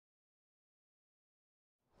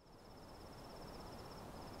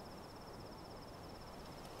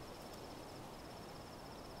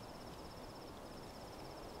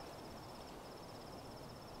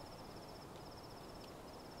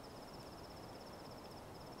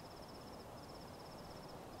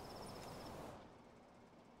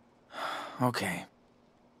Okay.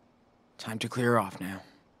 Time to clear off now.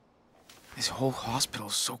 This whole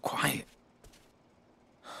hospital's so quiet.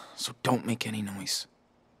 So don't make any noise.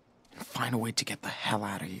 And find a way to get the hell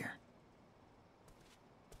out of here.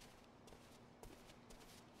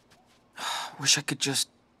 Wish I could just...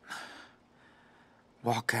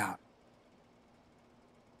 walk out.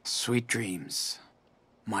 Sweet dreams,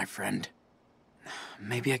 my friend.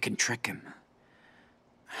 Maybe I can trick him.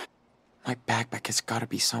 My backpack has gotta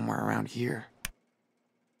be somewhere around here.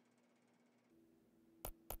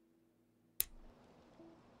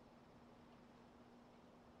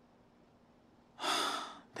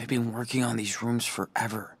 They've been working on these rooms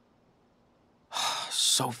forever.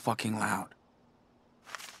 So fucking loud.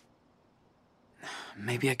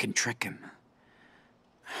 Maybe I can trick him.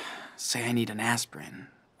 Say I need an aspirin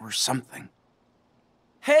or something.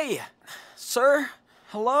 Hey, sir?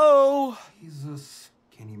 Hello? Jesus,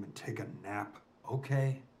 can't even take a nap,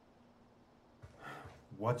 okay?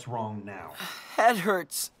 What's wrong now? Head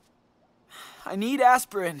hurts. I need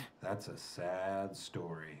aspirin. That's a sad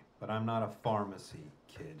story, but I'm not a pharmacy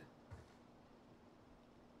kid.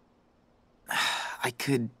 I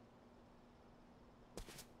could...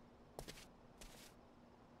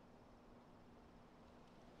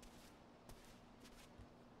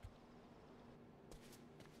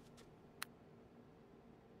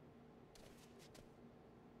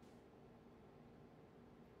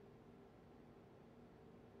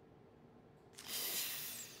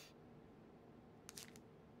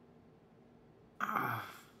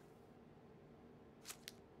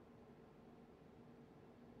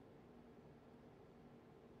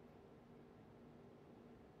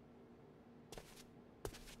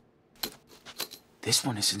 This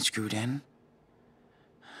one isn't screwed in.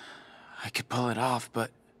 I could pull it off,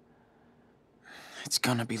 but it's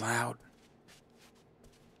gonna be loud.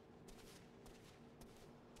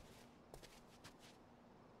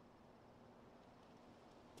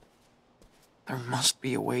 There must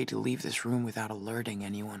be a way to leave this room without alerting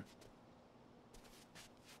anyone.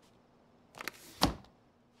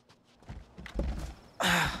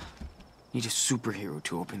 Need a superhero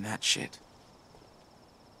to open that shit.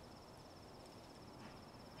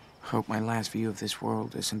 Hope my last view of this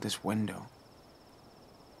world isn't this window.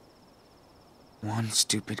 One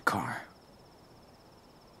stupid car.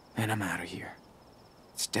 Then I'm out of here.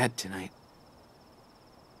 It's dead tonight.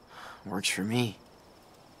 Works for me.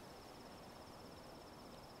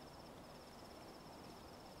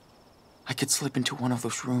 I could slip into one of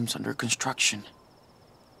those rooms under construction.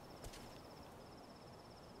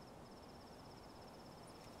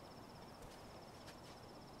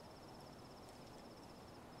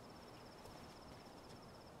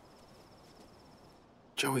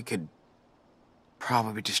 Joey could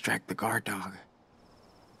probably distract the guard dog.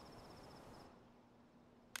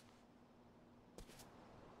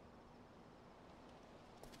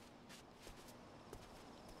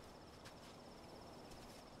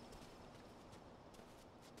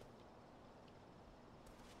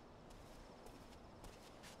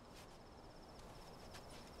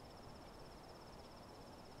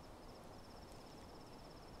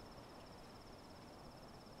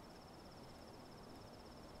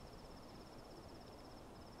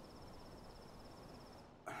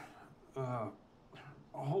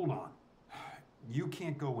 Hold on. You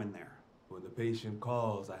can't go in there. When the patient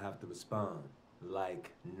calls, I have to respond.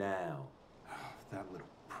 Like now. That little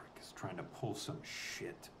prick is trying to pull some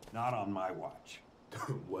shit. Not on my watch.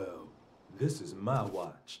 Well, this is my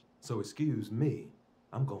watch, so excuse me.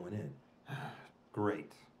 I'm going in.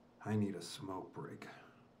 Great. I need a smoke break.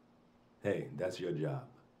 Hey, that's your job.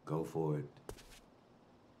 Go for it.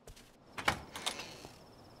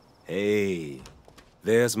 Hey,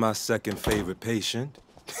 there's my second favorite patient.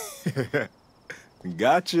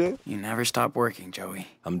 Gotcha. You never stop working, Joey.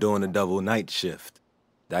 I'm doing a double night shift.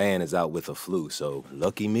 Diane is out with a flu, so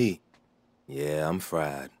lucky me. Yeah, I'm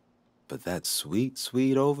fried. But that sweet,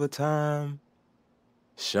 sweet overtime.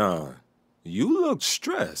 Sean, you look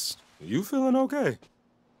stressed. You feeling okay?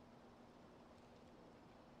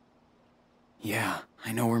 Yeah,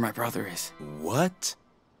 I know where my brother is. What?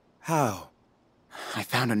 How? I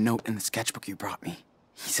found a note in the sketchbook you brought me.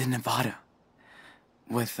 He's in Nevada.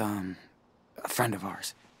 With, a friend of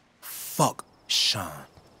ours. Fuck, Sean.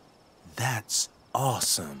 That's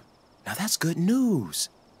awesome. Now that's good news.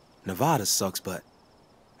 Nevada sucks, but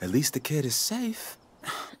at least the kid is safe.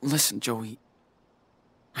 Listen, Joey.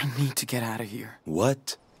 I need to get out of here.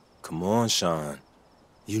 What? Come on, Sean.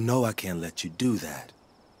 You know I can't let you do that.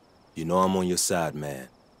 You know I'm on your side, man.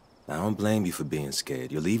 I don't blame you for being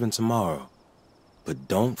scared. You're leaving tomorrow. But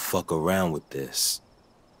don't fuck around with this.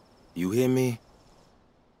 You hear me?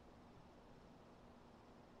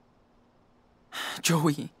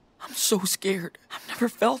 Joey, I'm so scared. I've never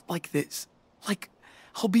felt like this. Like,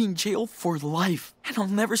 I'll be in jail for life, and I'll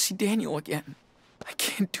never see Daniel again. I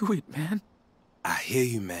can't do it, man. I hear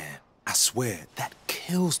you, man. I swear, that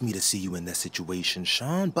kills me to see you in that situation,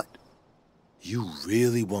 Sean, but you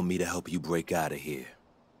really want me to help you break out of here.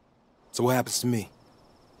 So what happens to me?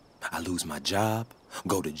 I lose my job,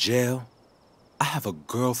 go to jail. I have a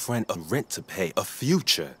girlfriend, a rent to pay, a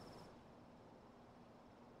future.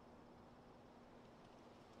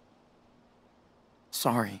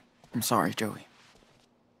 Sorry. I'm sorry, Joey.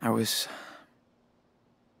 I was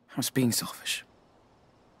being selfish.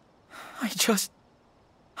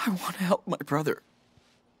 I want to help my brother.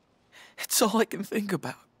 It's all I can think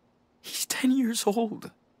about. He's 10 years old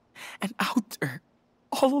and out there,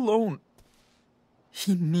 all alone.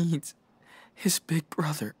 He needs his big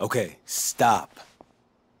brother. Okay, stop.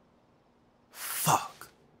 Fuck.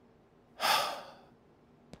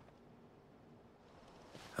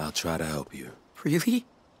 I'll try to help you. Really?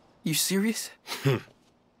 You serious?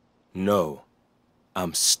 No,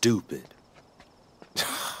 I'm stupid.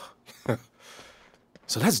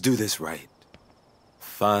 So let's do this right.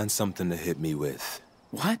 Find something to hit me with.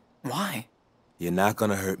 What? Why? You're not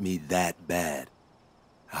gonna hurt me that bad.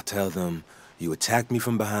 I'll tell them you attacked me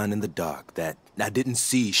from behind in the dark, that I didn't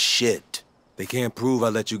see shit. They can't prove I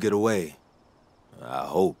let you get away. I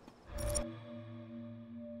hope.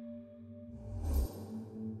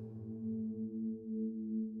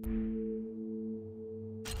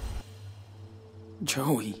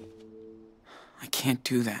 Joey, I can't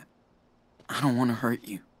do that. I don't want to hurt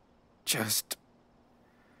you. Just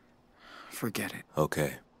forget it.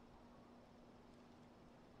 Okay.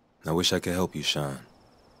 I wish I could help you, Sean.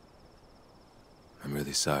 I'm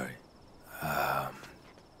really sorry. I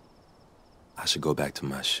should go back to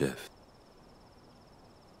my shift.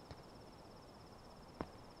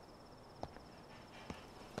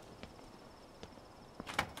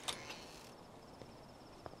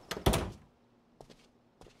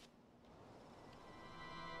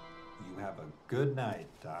 You have a good night,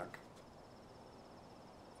 Doc.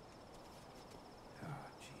 Oh,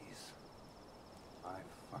 jeez. I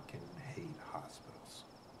fucking hate hospitals.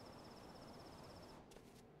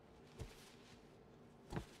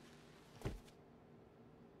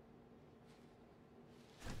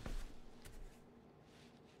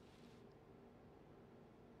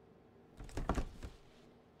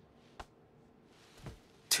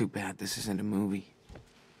 Too bad this isn't a movie.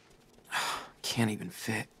 Can't even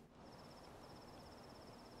fit.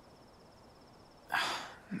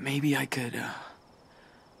 Maybe I could,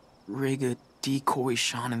 rig a decoy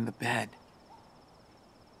Sean in the bed.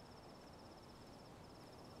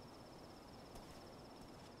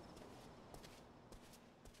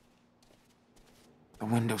 The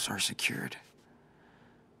windows are secured.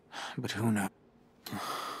 But who knows?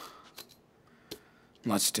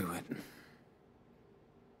 Let's do it.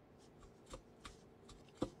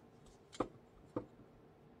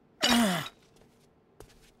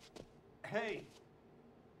 Hey!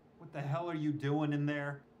 What the hell are you doing in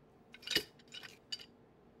there?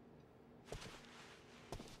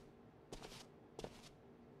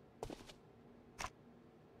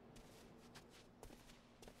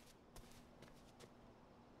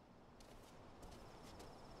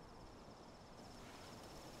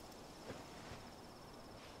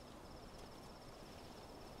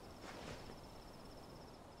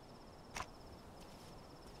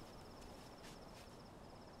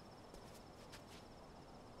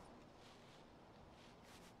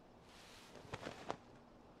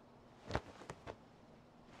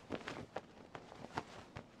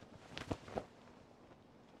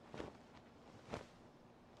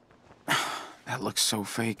 That looks so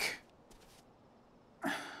fake.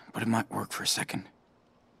 But it might work for a second.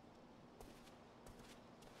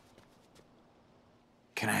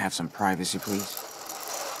 Can I have some privacy, please?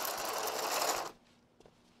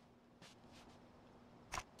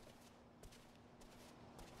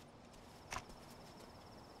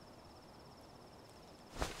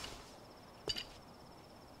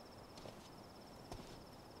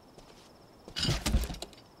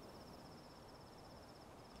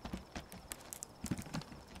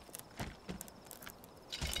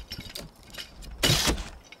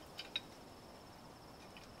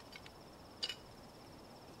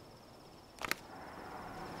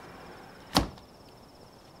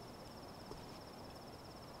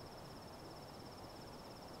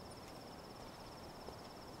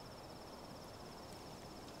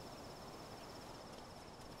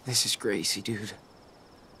 This is Gracie, dude.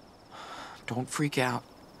 Don't freak out.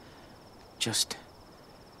 Just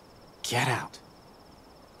get out.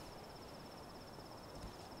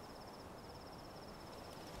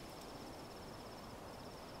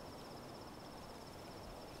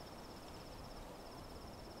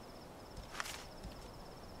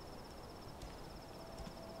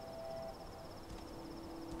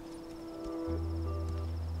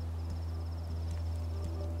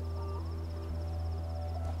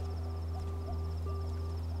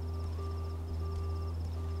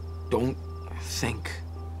 Don't think.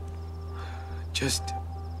 Just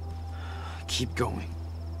keep going.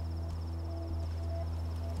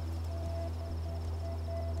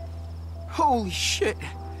 Holy shit!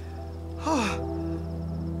 Oh.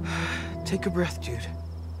 Take a breath, dude.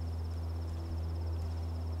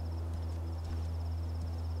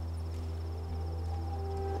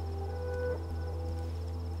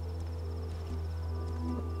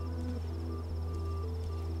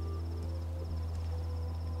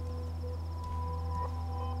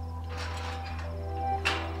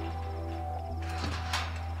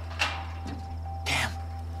 Damn.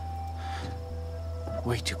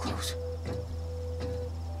 Way too close.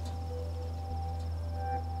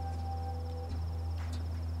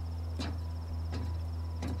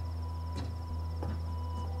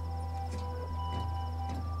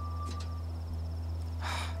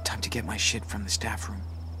 Time to get my shit from the staff room.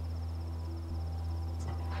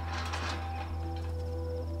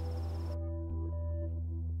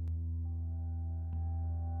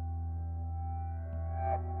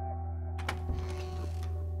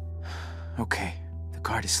 Okay, the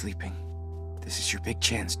guard is sleeping. This is your big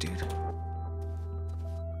chance, dude.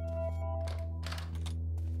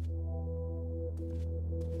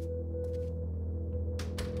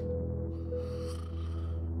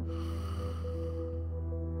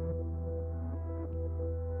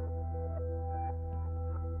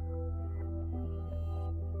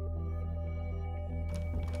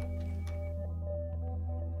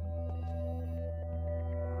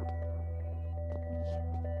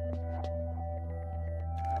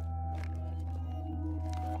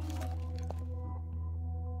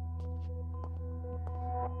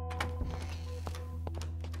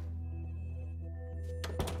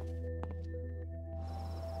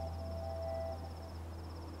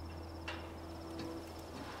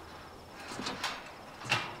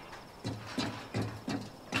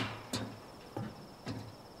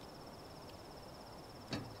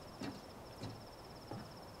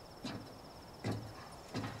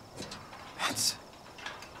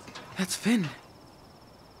 That's Finn.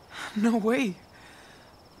 No way.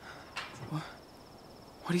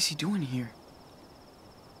 What is he doing here?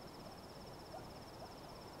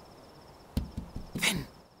 Finn!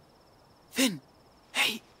 Finn!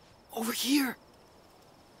 Hey! Over here!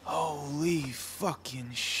 Holy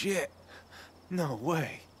fucking shit. No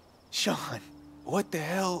way. Sean, what the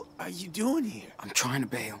hell are you doing here? I'm trying to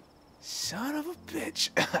bail. Son of a bitch.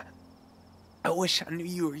 I wish I knew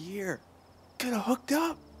you were here. Could have hooked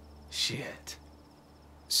up. Shit.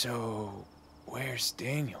 So, where's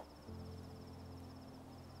Daniel?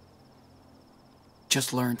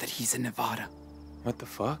 Just learned that he's in Nevada. What the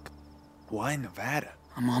fuck? Why Nevada?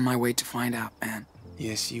 I'm on my way to find out, man.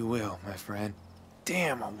 Yes, you will, my friend.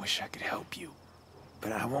 Damn, I wish I could help you.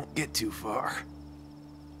 But I won't get too far.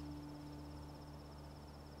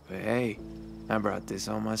 But hey, I brought this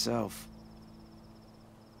on myself.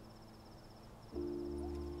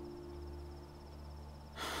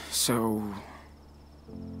 So...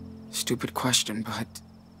 stupid question, but...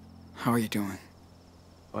 how are you doing?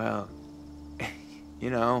 Well, you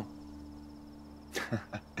know...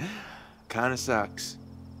 kinda sucks.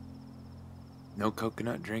 No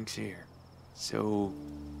coconut drinks here. So...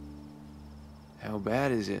 how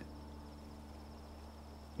bad is it?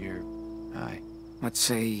 You're high. Let's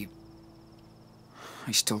say...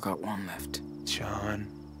 I still got one left.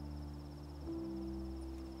 Sean...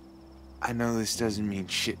 I know this doesn't mean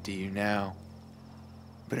shit to you now,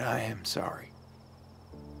 but I am sorry.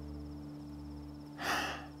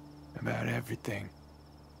 About everything.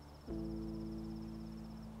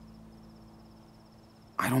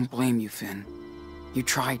 I don't blame you, Finn. You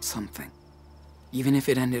tried something. Even if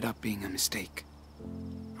it ended up being a mistake.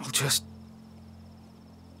 I'll just...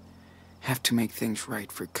 have to make things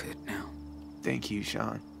right for good now. Thank you,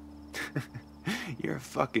 Sean. You're a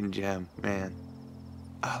fucking gem, man.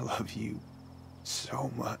 I love you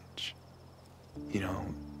so much. You know,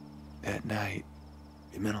 that night,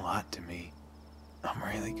 it meant a lot to me. I'm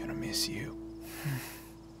really gonna miss you.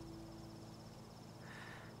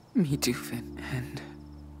 Me too, Finn, and...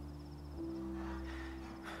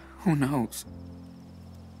 who knows?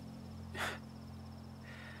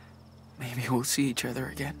 Maybe we'll see each other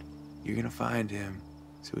again. You're gonna find him,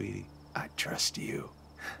 sweetie. I trust you.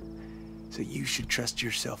 So you should trust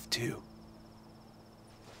yourself too.